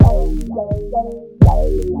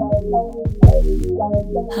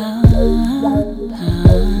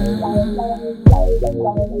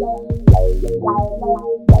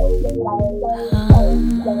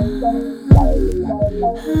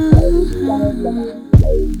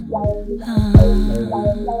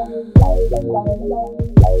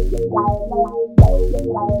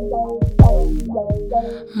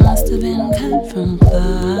Must have been cut from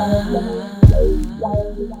cloud.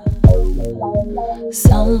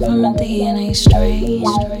 Some from a DNA strain.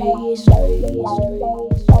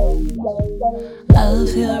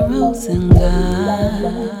 Of your rose and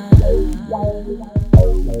God.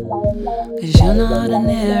 'Cause you're not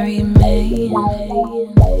ordinary man.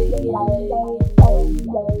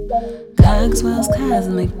 Cogswell's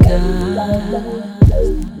cosmic God.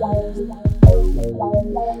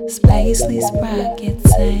 Spacely sprocket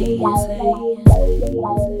say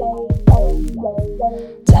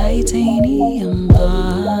titanium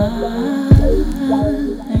bars.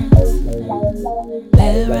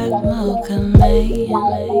 Barack Mocha man.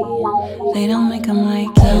 They don't make them like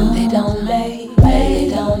you. They don't make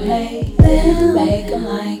them make them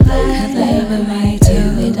like that. 'Cause they ever made you.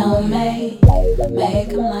 They don't make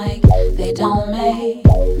them like. They don't make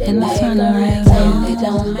in the front of real. They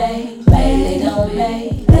don't make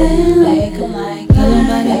them like.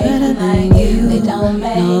 Nobody better than you. They don't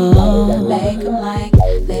make them like.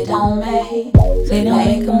 They don't make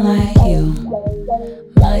them like you.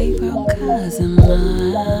 Microcosm,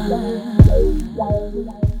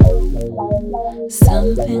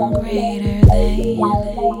 something greater than.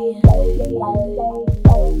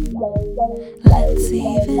 Let's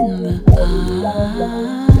even the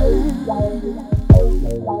art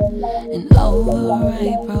an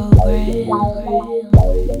override program.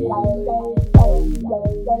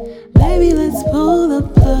 Baby, let's pull the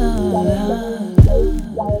plug.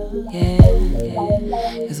 Yeah,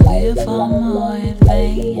 'cause we're far more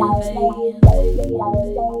advanced.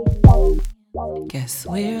 Guess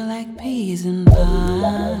we're like peas and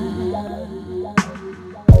pie.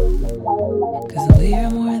 'Cause we're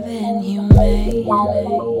more than humane.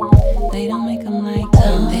 They don't make them like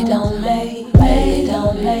them. They don't make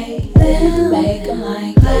them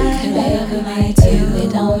like that. Could they ever make you? They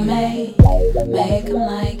don't make them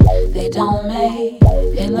like. They don't make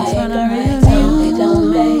in the front of real. They don't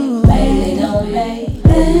make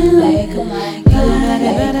them like. Nobody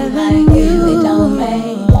better than you. They don't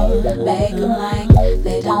make them like.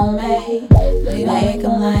 They don't make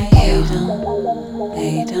them like you. They don't make them like you. They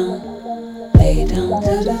don't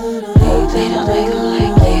make them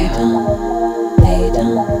like you. They don't make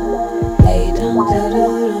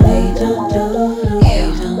them like you.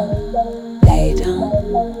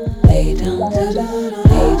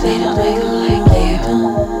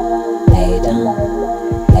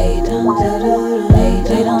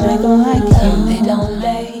 They don't make them like you. They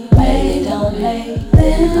don't make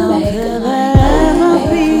how could I ever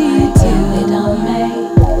be too? They don't make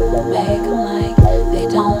them like. They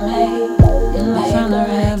don't make in the front of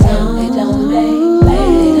red. They don't make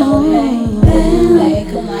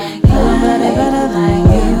them like. Nobody better than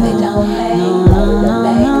you. They don't make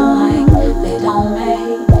them like.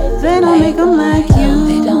 They don't make them like you.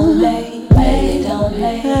 They don't make them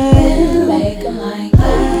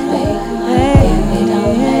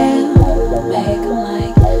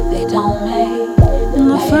like. They don't make in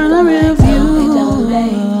the front of real view. They don't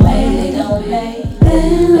make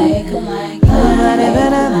them like. Nobody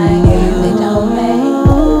better than you. They don't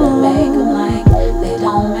make them like.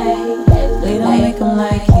 They don't make them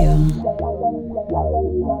like you.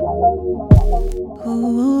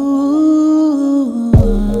 Ooh,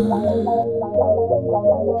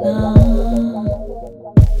 no,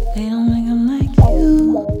 they don't make them like you.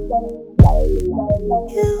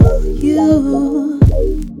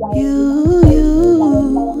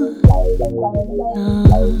 No,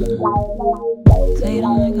 they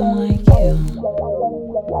don't make them like you.